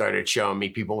algorithm started showing me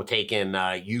people taking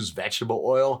used vegetable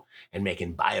oil and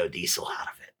making biodiesel out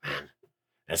of it, man.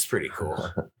 That's pretty cool.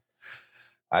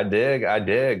 I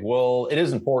dig. Well, it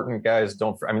is important, guys.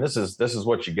 I mean, this is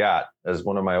what you got. As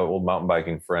one of my old mountain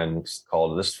biking friends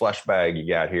called it, this flesh bag you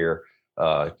got here.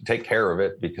 Take care of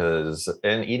it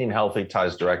and eating healthy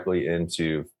ties directly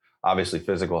into obviously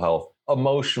physical health,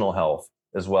 emotional health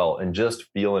as well, and just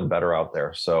feeling better out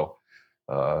there. So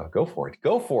go for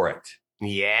it.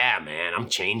 Yeah, man, I'm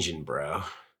changing, bro.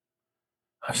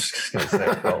 I was just gonna say,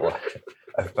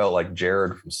 I felt like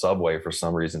Jared from Subway for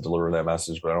some reason delivering that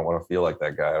message, but I don't want to feel like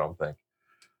that guy. I don't think.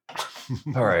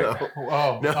 All right.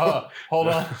 No. Hold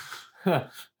on.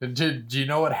 Do you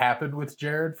know what happened with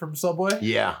Jared from Subway?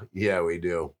 Yeah, we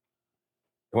do.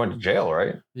 He went to jail,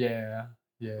 right? Yeah.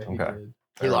 He did.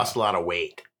 He lost a lot of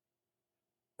weight.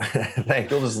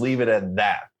 Thank you. We'll just leave it at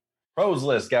that. Pros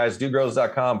list, guys.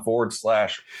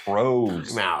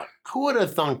 dudegrows.com/pros. Now, who would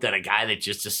have thunk that a guy that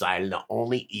just decided to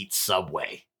only eat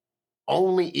Subway,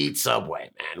 man,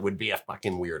 would be a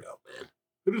fucking weirdo, man?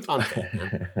 Who'd have thunk that,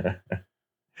 man?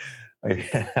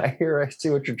 I see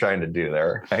what you're trying to do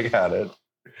there. I got it.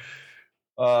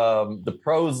 The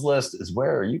pros list is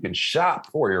where you can shop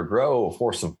for your grow,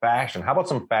 for some fashion. How about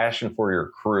some fashion for your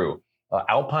crew?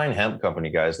 Alpine Hemp Company,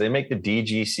 guys. They make the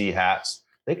DGC hats.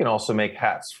 They can also make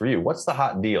hats for you. What's the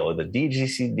hot deal? The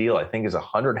DGC deal, I think, is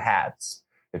 100 hats.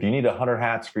 If you need 100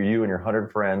 hats for you and your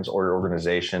 100 friends or your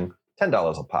organization,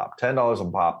 $10 a pop. $10 a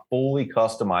pop, fully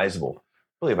customizable. I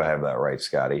believe I have that right,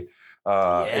 Scotty.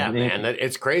 Yeah, man,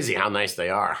 it's crazy how nice they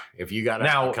are. If you got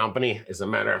a company, as a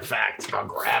matter of fact, I'll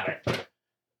grab it.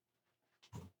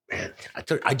 Man,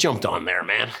 I jumped on there,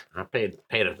 man. I paid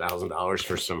 $1,000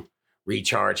 for some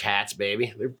recharge hats,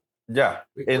 baby.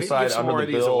 Inside some under more the of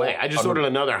these bill. away. I just ordered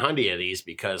another 100 of these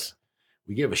because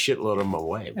we give a shitload of them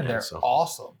away, And man. they're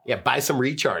awesome. Yeah, buy some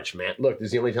recharge, man. Look, this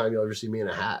is the only time you'll ever see me in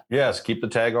a hat. Yes, keep the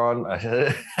tag on.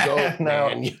 Dope,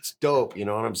 man. It's dope. You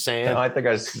know what I'm saying? No, I think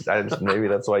I just maybe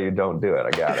that's why you don't do it.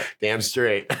 I got it. Damn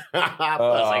straight. Plus,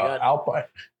 I got Alpine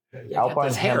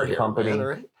Hemp Company.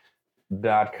 Right?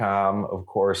 .com, of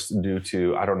course, due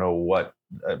to I don't know what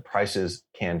prices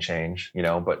can change,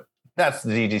 but that's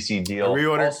the DGC deal. I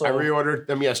reordered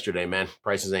them yesterday, man.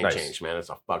 Prices ain't changed, man. It's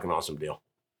a fucking awesome deal.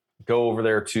 Go over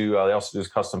there to they also do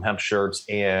custom hemp shirts,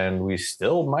 and we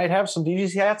still might have some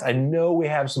DGC hats. I know we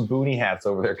have some boonie hats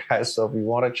over there, guys. So if you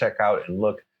want to check out and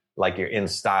look like you're in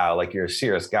style, like you're a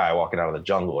serious guy walking out of the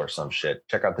jungle or some shit,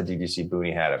 check out the DGC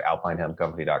boonie hat at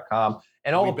alpinehempcompany.com.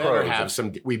 And all we better have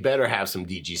some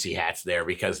DGC hats there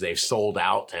because they've sold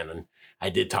out. And I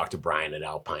did talk to Brian at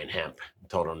Alpine Hemp and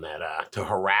told him that to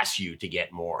harass you to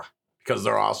get more because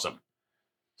they're awesome.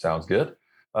 Sounds good.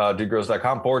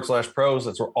 dudegrows.com/pros.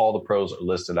 That's where all the pros are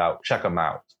listed out. Check them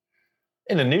out.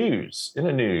 In the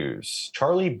news,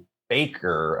 Charlie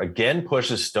Baker again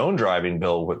pushes stone driving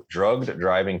bill with drugged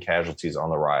driving casualties on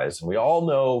the rise. And we all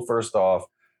know, first off,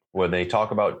 when they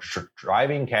talk about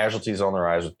driving casualties on the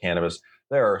rise with cannabis,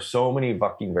 there are so many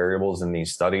fucking variables in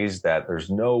these studies that there's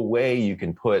no way you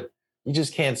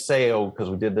just can't say, oh, because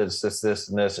we did this,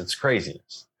 and this. It's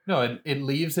craziness. No, it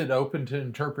leaves it open to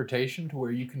interpretation to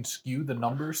where you can skew the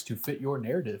numbers to fit your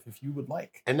narrative if you would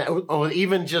like. And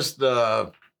even just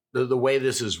the way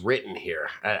this is written here.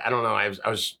 I don't know. I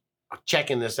was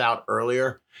checking this out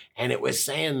earlier, and it was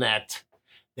saying that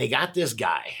they got this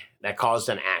guy that caused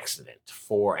an accident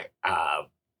for a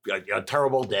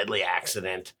terrible, deadly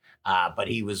accident, but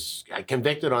he was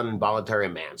convicted on involuntary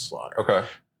manslaughter. Okay.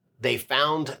 They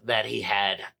found that he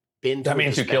had been. That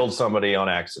means you killed somebody on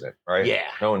accident, right? Yeah.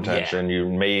 No intention. Yeah. You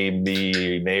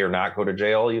may or not go to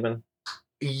jail even.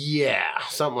 Yeah,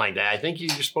 something like that. I think you're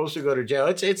supposed to go to jail.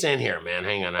 It's in here, man.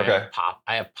 Hang on. Okay.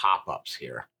 I have pop-ups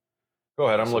here. Go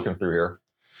ahead. I'm looking through here.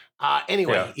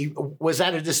 Anyway, He was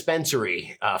at a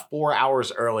dispensary 4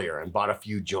 hours earlier and bought a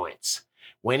few joints.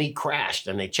 When he crashed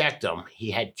and they checked him, he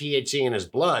had THC in his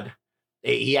blood.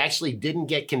 He actually didn't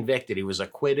get convicted. He was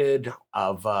acquitted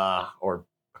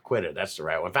that's the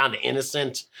right one. Found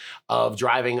innocent of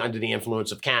driving under the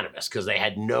influence of cannabis because they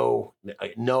had no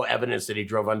evidence that he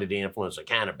drove under the influence of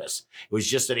cannabis. It was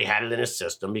just that he had it in his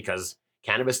system because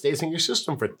cannabis stays in your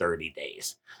system for 30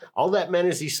 days. All that meant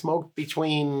is he smoked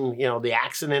between, the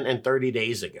accident and 30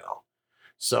 days ago.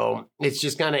 So it's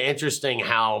just kind of interesting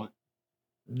how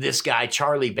this guy,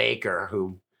 Charlie Baker,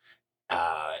 who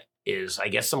is, I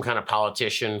guess, some kind of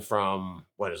politician from,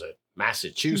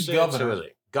 Massachusetts? Governor. Who is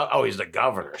it? He's the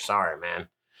governor. Sorry, man.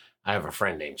 I have a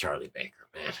friend named Charlie Baker,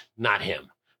 man. Not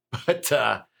him. But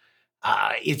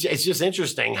it's just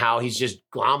interesting how he's just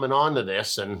glomming onto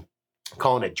this and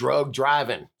calling it drug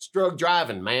driving. It's drug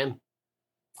driving, man.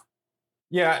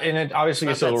 Yeah, and it obviously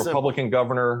gets a Republican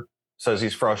governor says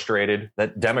he's frustrated.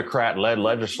 That Democrat-led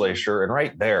legislature, and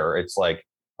right there, it's like,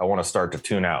 I want to start to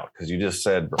tune out because you just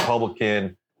said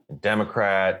Republican and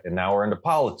Democrat, and now we're into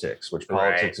politics, which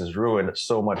politics has ruined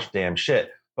so much damn shit.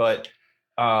 But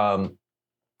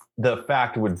the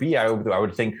fact would be, I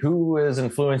would think, who is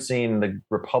influencing the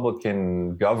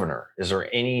Republican governor? Is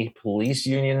there any police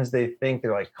unions they think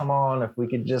they're like, come on, if we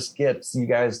could just get you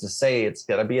guys to say it's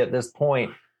got to be at this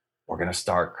point, we're going to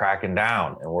start cracking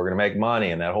down and we're going to make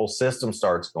money. And that whole system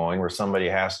starts going where somebody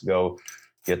has to go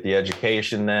get the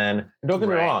education then. And don't get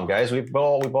me wrong, guys, we've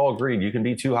all agreed you can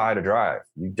be too high to drive.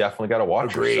 You definitely got to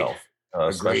watch yourself.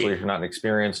 Especially if you're not an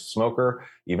experienced smoker,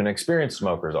 even experienced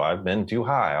smokers. Oh, I've been too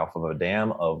high off of a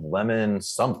dam of lemon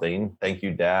something. Thank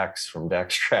you, Dax from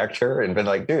Dax Tractor, and been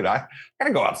like, dude, I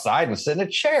gotta go outside and sit in a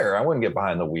chair. I wouldn't get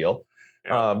behind the wheel.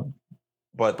 Yeah.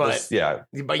 But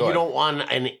you don't want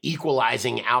an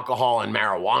equalizing alcohol and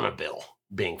marijuana bill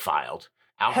being filed.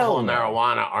 Alcohol and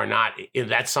marijuana are not.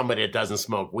 That's somebody that doesn't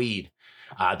smoke weed,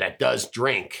 that does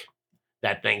drink.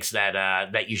 That thinks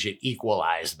that you should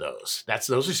equalize those.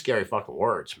 Those are scary fucking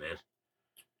words,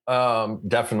 man.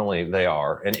 Definitely they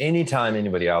are. And anytime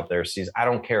anybody out there sees, I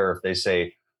don't care if they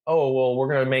say, oh, well, we're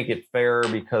going to make it fair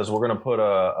because we're going to put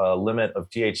a limit of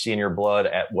THC in your blood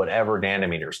at whatever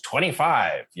nanometers,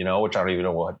 25, which I don't even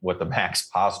know what the max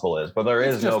possible is, but there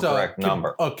is no correct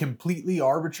number. A completely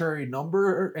arbitrary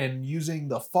number, and using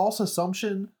the false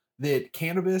assumption that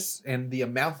cannabis and the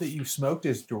amount that you smoked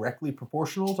is directly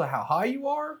proportional to how high you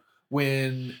are,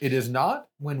 when it is not.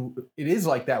 When it is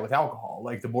like that with alcohol,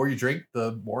 like the more you drink,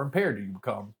 the more impaired you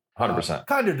become. 100%.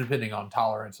 Kind of depending on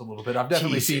tolerance a little bit. I've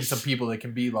definitely seen some people that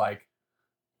can be like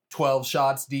 12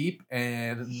 shots deep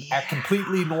and act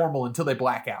completely normal until they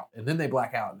black out. And then they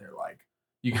black out and they're like,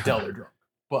 you can tell they're drunk.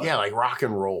 But yeah, like rock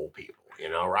and roll people,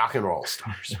 rock and roll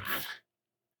stars.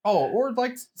 Oh, or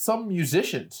like some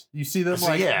musicians. You see them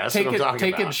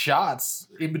taking shots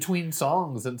in between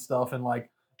songs and stuff, and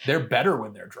like they're better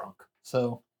when they're drunk.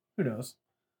 So who knows?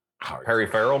 Harry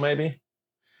Farrell, maybe?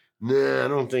 Nah, I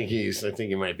don't think I think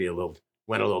he might be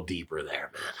went a little deeper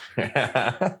there,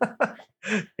 man.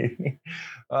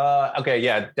 Okay,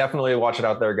 yeah, definitely watch it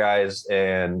out there, guys.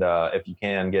 And if you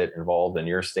can get involved in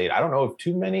your state, I don't know of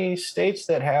too many states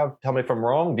that have, tell me if I'm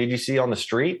wrong, DGC on the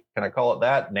street. Can I call it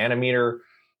that? Nanometer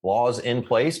laws in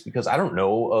place, because I don't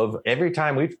know of every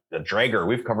time we've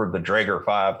covered the Draeger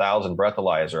 5000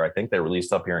 breathalyzer. I think they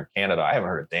released up here in Canada. I haven't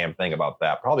heard a damn thing about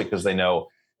that, probably because they know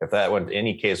if that went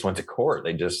to court,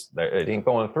 it ain't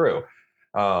going through.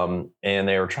 And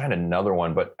they were trying another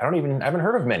one, but I haven't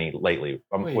heard of many lately,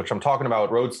 which I'm talking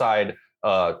about roadside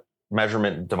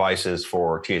measurement devices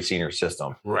for THC in your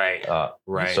system. Right.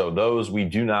 Right. So those we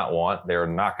do not want. They're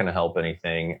not going to help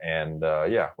anything. And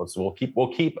we'll keep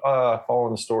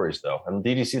following the stories though. And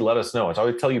DGC, let us know. It's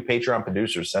always tell you Patreon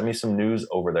producers, send me some news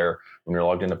over there when you're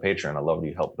logged into Patreon. I'd love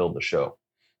you to help build the show.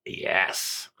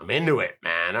 Yes, I'm into it,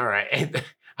 man. All right.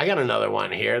 I got another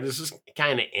one here. This is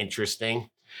kind of interesting. It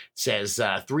says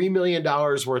 $3 million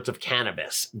worth of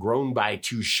cannabis grown by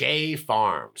Touche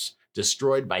Farms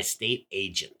destroyed by state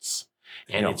agents.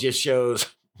 And it just shows,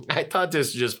 I thought this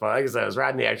was just fun. Like I said, I was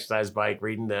riding the exercise bike,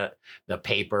 reading the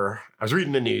paper. I was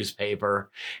reading the newspaper,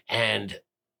 and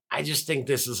I just think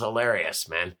this is hilarious,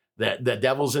 man. The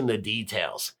devil's in the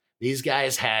details. These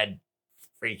guys had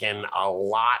freaking a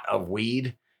lot of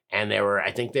weed, and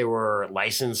I think they were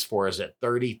licensed for,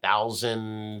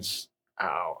 30,000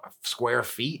 square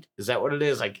feet? Is that what it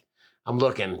is? Like, I'm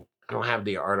looking. I don't have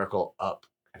the article up.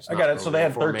 I got it. So they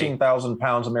had 13,000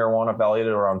 pounds of marijuana valued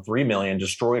at around 3 million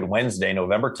destroyed Wednesday,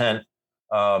 November 10th.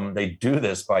 They do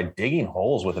this by digging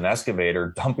holes with an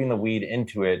excavator, dumping the weed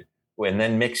into it, and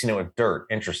then mixing it with dirt.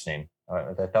 Interesting.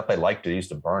 I thought they liked to use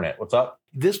to burn it. What's up?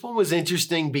 This one was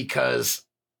interesting because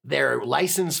they're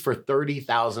licensed for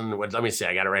 30,000. Let me see.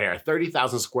 I got it right here.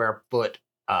 30,000 square foot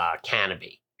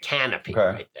canopy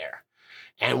right there.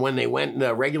 And when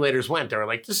the regulators went, they were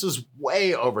like, this is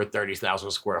way over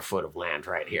 30,000 square foot of land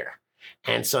right here.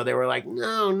 And so they were like,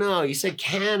 no, you said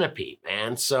canopy,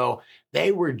 man. So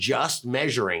they were just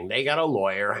measuring. They got a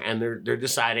lawyer, and they're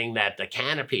deciding that the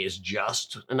canopy is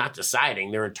not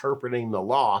deciding, they're interpreting the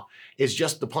law, is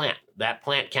just the plant, that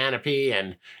plant canopy.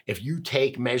 And if you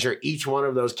measure each one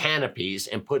of those canopies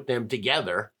and put them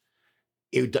together,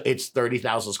 it's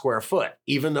 30,000 square foot,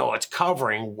 even though it's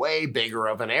covering way bigger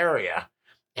of an area.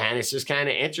 And it's just kind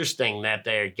of interesting that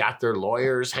they got their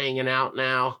lawyers hanging out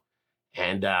now,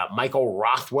 and Michael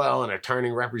Rothwell, an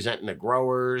attorney representing the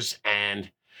growers.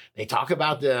 And they talk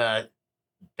about that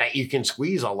you can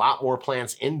squeeze a lot more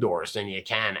plants indoors than you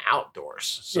can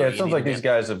outdoors. So it sounds like these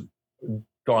guys have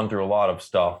gone through a lot of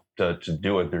stuff to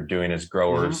do what they're doing as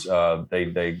growers.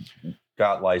 They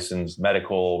got licensed,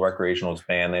 medical, recreational is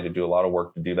banned. They had to do a lot of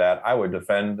work to do that. I would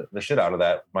defend the shit out of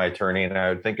that, my attorney, and I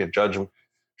would think a judge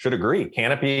should agree.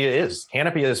 Canopy is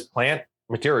plant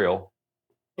material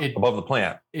above the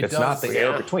plant. It's not the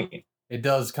air between. It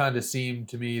does kind of seem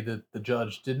to me that the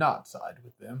judge did not side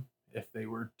with them if they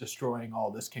were destroying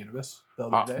all this cannabis the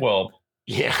other day. Well,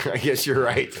 yeah, I guess you're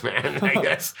right, man. I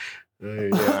guess.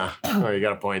 Yeah. Oh, you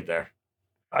got a point there.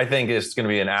 I think it's going to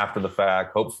be an after the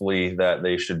fact. Hopefully that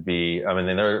they should be. I mean,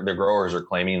 their growers are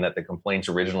claiming that the complaints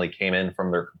originally came in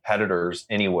from their competitors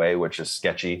anyway, which is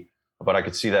sketchy. But I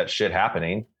could see that shit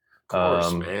happening. Of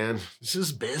course, man. This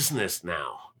is business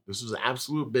now. This is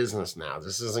absolute business now.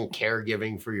 This isn't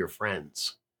caregiving for your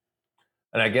friends.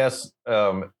 And I guess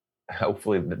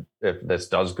hopefully if this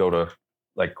does go to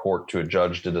like court to a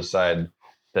judge to decide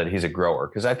that he's a grower,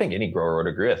 because I think any grower would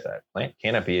agree with that. Plant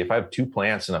canopy. If I have 2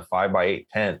 plants in a 5x8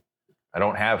 tent, I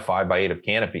don't have 5x8 of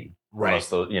canopy. Right.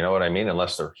 Unless you know what I mean?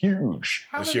 Unless they're huge.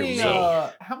 How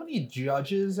many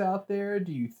judges out there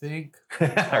do you think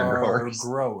are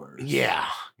growers? Yeah.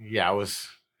 I was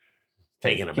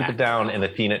taking it back. Keep it down in the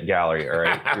peanut gallery. All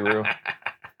right, Guru.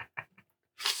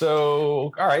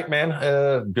 So, all right, man.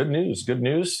 Good news,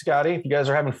 Scotty. If you guys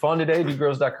are having fun today,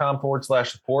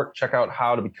 dudegrows.com/support. Check out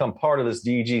how to become part of this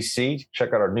DGC.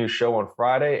 Check out our new show on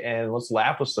Friday, and let's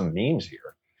laugh with some memes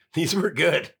here. These were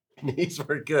good.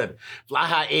 Fly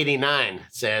High 89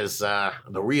 says,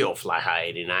 the real Fly High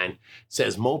 89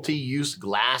 says multi-use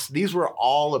glass. These were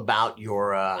all about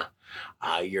your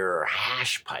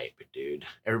hash pipe, dude.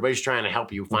 Everybody's trying to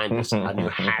help you find a new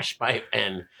hash pipe,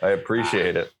 and I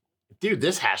appreciate it. Dude,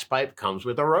 this hash pipe comes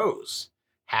with a rose.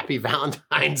 Happy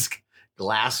Valentine's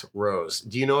glass rose.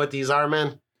 Do you know what these are,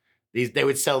 man? They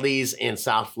would sell these in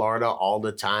South Florida all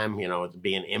the time. You know, it'd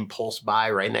be an impulse buy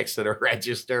right next to the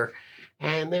register.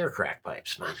 And they're crack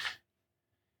pipes, man.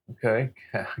 Okay,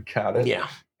 got it. Yeah.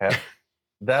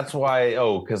 That's why,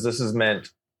 because this is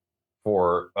meant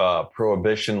for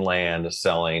prohibition land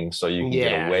selling, so you can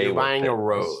get away with buying things. A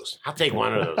rose. I'll take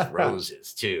one of those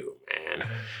roses too, man.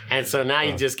 And so now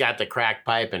you just got the crack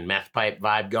pipe and meth pipe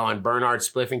vibe going. Bernard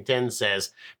Spliffington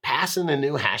says, passing a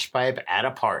new hash pipe at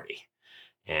a party.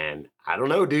 And I don't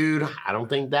know, dude. I don't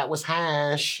think that was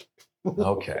hash.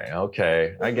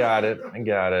 Okay. I got it.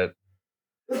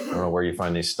 I don't know where you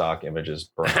find these stock images.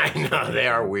 I know, they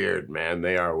are weird, man.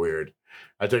 They are weird.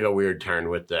 I took a weird turn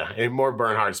with and more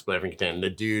Bernhard Spliffington, the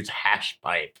dude's hash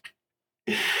pipe.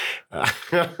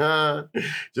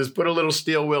 Just put a little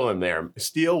steel wool in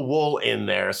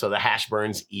there so the hash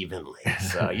burns evenly.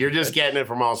 So you're just getting it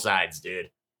from all sides,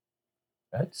 dude.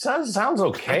 That sounds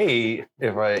okay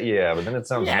but then it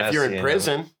sounds messy. If you're in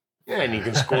prison, and you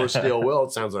can score steel wool,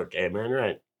 it sounds okay, man,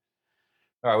 right?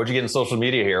 All right, what'd you get in social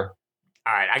media here?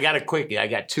 All right, I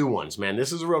got 2 ones, man.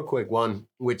 This is a real quick one,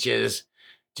 which is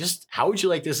just how would you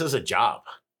like this as a job?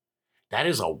 That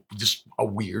is just a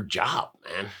weird job,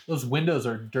 man. Those windows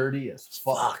are dirty as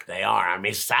fuck. They are. I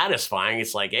mean, it's satisfying.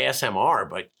 It's like ASMR,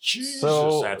 but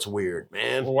Jesus, that's weird,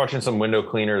 man. We're watching some window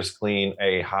cleaners clean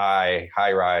a high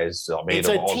rise made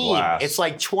of all glass. It's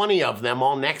like 20 of them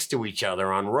all next to each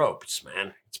other on ropes,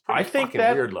 man. It's pretty fucking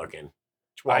weird looking.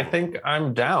 I think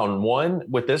I'm down. One,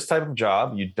 with this type of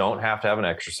job, you don't have to have an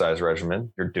exercise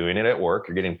regimen. You're doing it at work.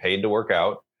 You're getting paid to work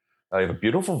out. You have a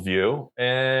beautiful view,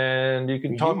 and you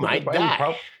can talk. You might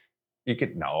die.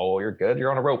 No, you're good. You're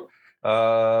on a rope.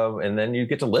 And then you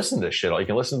get to listen to shit. You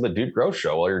can listen to the Dude Grow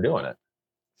show while you're doing it.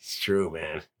 It's true,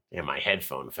 man. Yeah, my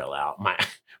headphone fell out.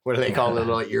 What do they call the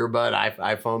little earbud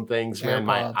iPhone things, man?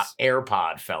 My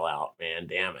AirPod fell out, man.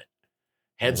 Damn it.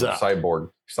 Heads up.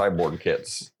 Cyborg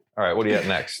kits. All right, what do you got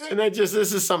next? And this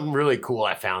is something really cool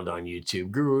I found on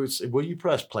YouTube. Gurus, will you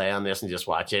press play on this and just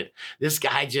watch it? This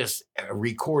guy just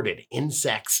recorded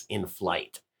insects in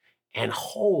flight. And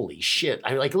holy shit. I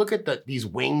mean, like, look at these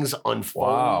wings unfold.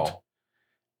 Wow.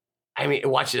 I mean,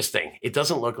 watch this thing. It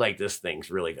doesn't look like this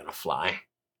thing's really going to fly.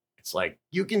 It's like,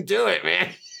 you can do it,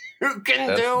 man. You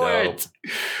can do it.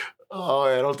 Oh,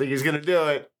 I don't think he's going to do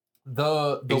it.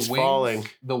 The He's wings, falling.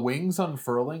 The wings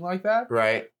unfurling like that,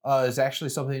 right? Is actually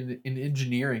something in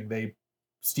engineering they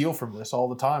steal from this all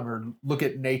the time, or look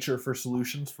at nature for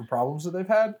solutions for problems that they've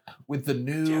had with the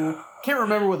new. Can't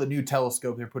remember what the new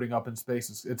telescope they're putting up in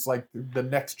space. It's like the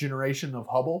next generation of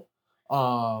Hubble.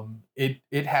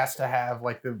 It has to have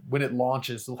like when it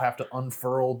launches, they'll have to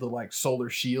unfurl the like solar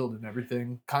shield and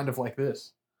everything, kind of like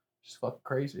this. Just fucking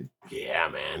crazy. Yeah,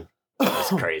 man, that's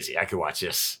crazy. I could watch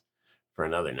this for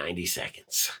another 90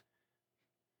 seconds.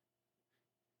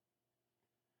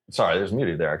 Sorry, there's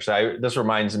muted there. Actually, this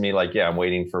reminds me, like, I'm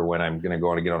waiting for when I'm going to go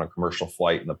on to get on a commercial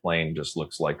flight, and the plane just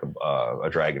looks like a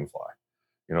dragonfly.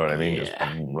 You know what I mean?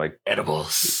 Yeah. Just like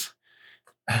Edibles.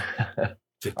 The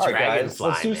all right, guys,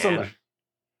 let's do some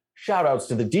shout outs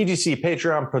to the DGC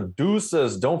Patreon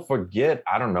producers. Don't forget,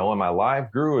 I don't know, am I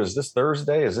live, Gru? Is this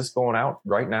Thursday? Is this going out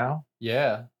right now?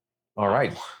 Yeah. All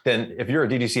right. Then if you're a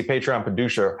DGC Patreon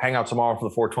producer, hang out tomorrow for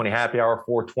the 420 happy hour,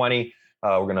 420.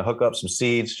 We're going to hook up some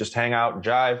seeds, just hang out and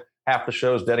jive. Half the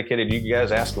show is dedicated to you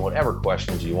guys asking whatever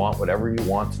questions you want, whatever you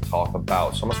want to talk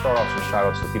about. So I'm going to start off some shout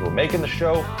outs to the people making the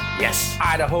show. Yes.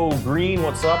 Idaho Green,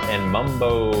 what's up? And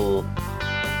Mumbo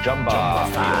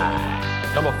Jumbified.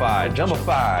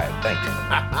 Thank you.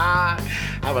 How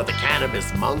about the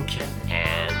Cannabis Monk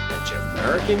and the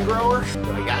Jamaican Grower? Did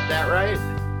I got that right?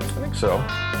 I think so.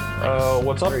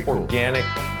 What's up, Very cool. Organic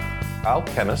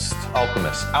Alchemist,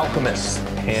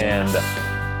 and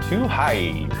Too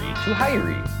High.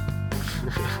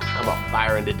 How about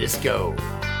Fire in the Disco?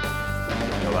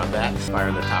 How about that? Fire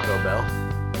in the Taco Bell?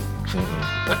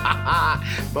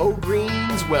 Bo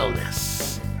Green's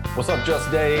Wellness. What's up, Just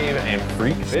Dave and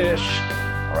Freak Fish?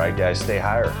 All right, guys, stay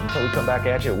higher until we come back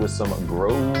at you with some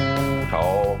Grow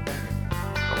Talk. All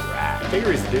right.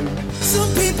 Figures, dude.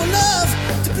 Some people love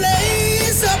to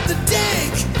blaze up the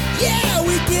dank. Yeah,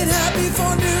 we get high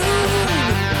before noon.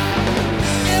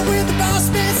 And when the boss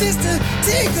man says to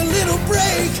take a little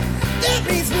break, that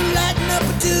means we lighten up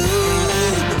a dude.